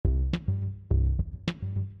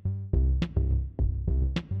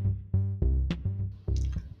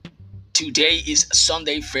Today is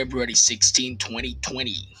Sunday, February 16,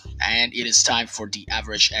 2020, and it is time for the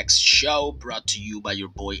Average X Show brought to you by your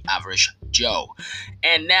boy Average Joe.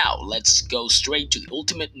 And now, let's go straight to the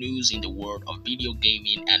ultimate news in the world of video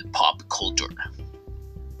gaming and pop culture.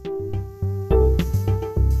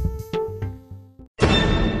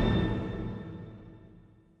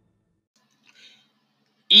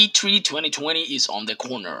 E3 2020 is on the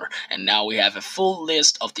corner, and now we have a full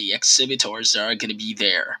list of the exhibitors that are going to be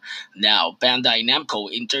there. Now, Bandai Namco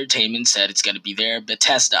Entertainment said it's going to be there,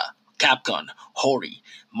 Bethesda, Capcom, Hori,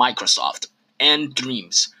 Microsoft, and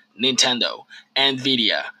Dreams, Nintendo,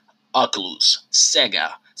 Nvidia, Oculus,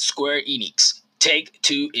 Sega, Square Enix,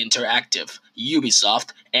 Take-Two Interactive,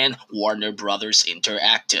 Ubisoft, and Warner Brothers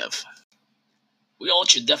Interactive. We all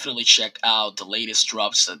should definitely check out the latest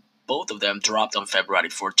drops that both of them dropped on February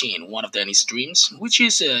 14. One of them is Dreams, which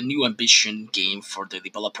is a new ambition game for the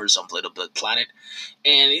developers of Little Big Planet,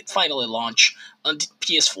 and it finally launched on the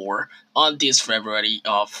PS4 on this February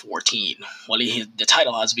of 14. While the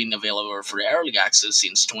title has been available for early access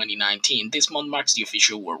since 2019, this month marks the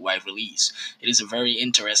official worldwide release. It is a very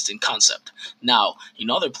interesting concept. Now, in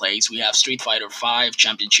other place, we have Street Fighter V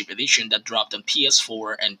Championship Edition that dropped on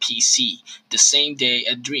PS4 and PC the same day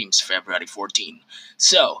as Dreams, February 14.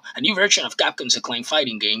 So, a new version of Capcom's acclaimed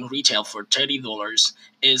fighting game, retail for $30,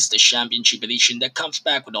 is the Championship Edition that comes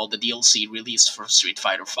back with all the DLC released for Street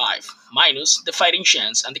Fighter V, minus the Fighting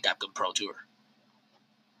Chance and the Capcom Pro Tour.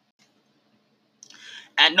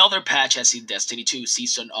 Another patch has seen Destiny 2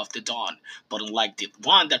 Season of the Dawn, but unlike the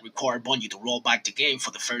one that required Bungie to roll back the game for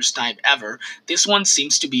the first time ever, this one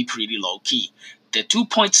seems to be pretty low-key. The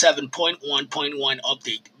 2.7.1.1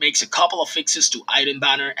 update makes a couple of fixes to Item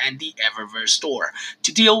Banner and the Eververse store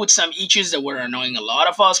to deal with some issues that were annoying a lot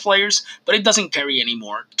of us players, but it doesn't carry any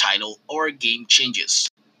more title or game changes.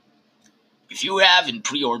 If you haven't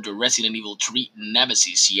pre-ordered Resident Evil 3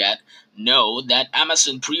 Nemesis yet, know that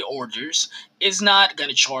Amazon pre-orders is not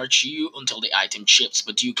gonna charge you until the item ships,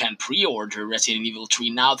 but you can pre-order Resident Evil 3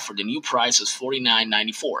 now for the new price of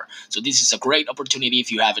 $49.94. So this is a great opportunity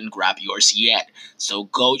if you haven't grabbed yours yet. So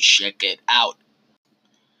go check it out.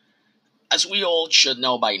 As we all should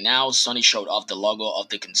know by now, Sony showed off the logo of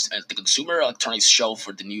the Consumer Electronics Show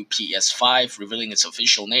for the new PS5, revealing its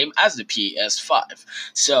official name as the PS5.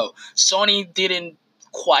 So, Sony didn't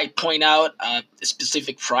quite point out a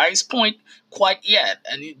specific price point quite yet,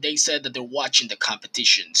 and they said that they're watching the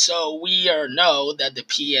competition. So, we know that the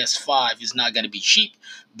PS5 is not going to be cheap,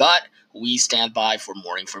 but we stand by for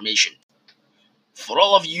more information. For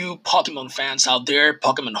all of you Pokemon fans out there,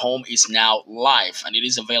 Pokemon Home is now live and it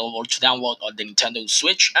is available to download on the Nintendo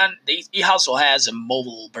Switch, and it also has a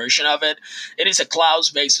mobile version of it. It is a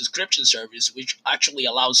cloud-based subscription service which actually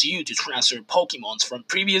allows you to transfer Pokemons from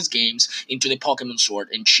previous games into the Pokemon Sword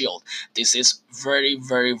and Shield. This is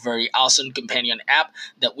very awesome companion app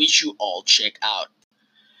that we should all check out.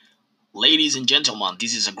 Ladies and gentlemen,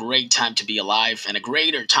 this is a great time to be alive and a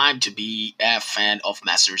greater time to be a fan of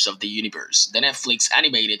Masters of the Universe. The Netflix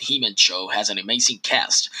animated He-Man show has an amazing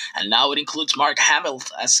cast, and now it includes Mark Hamill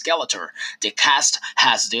as Skeletor. The cast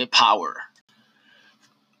has the power.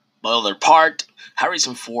 By other part,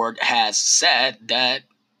 Harrison Ford has said that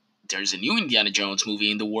there's a new Indiana Jones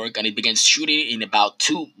movie in the work and it begins shooting in about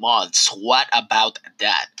 2 months. What about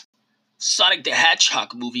that? Sonic the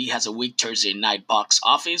Hedgehog movie has a weak Thursday night box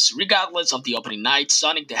office. Regardless of the opening night,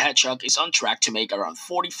 Sonic the Hedgehog is on track to make around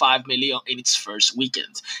 $45 million in its first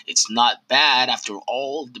weekend. It's not bad after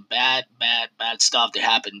all the bad stuff that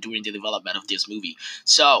happened during the development of this movie.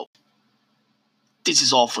 So, this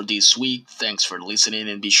is all for this week. Thanks for listening,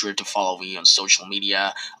 and be sure to follow me on social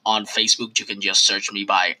media. On Facebook, you can just search me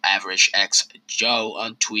by Average X Joe.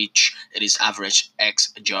 On Twitch, it is Average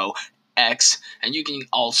X Joe X, and you can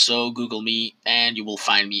also Google me and you will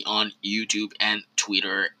find me on YouTube and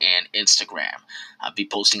Twitter and Instagram. I'll be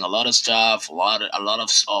posting a lot of stuff, a lot of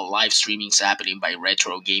live streamings happening by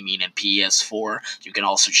Retro Gaming and PS4. You can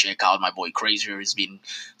also check out my boy Crazier, he's been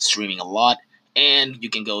streaming a lot. And you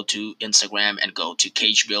can go to Instagram and go to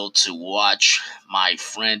Cage Build to watch my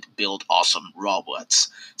friend build awesome robots.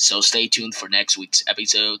 So stay tuned for next week's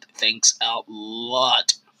episode. Thanks a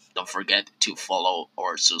lot. Don't forget to follow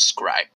or subscribe.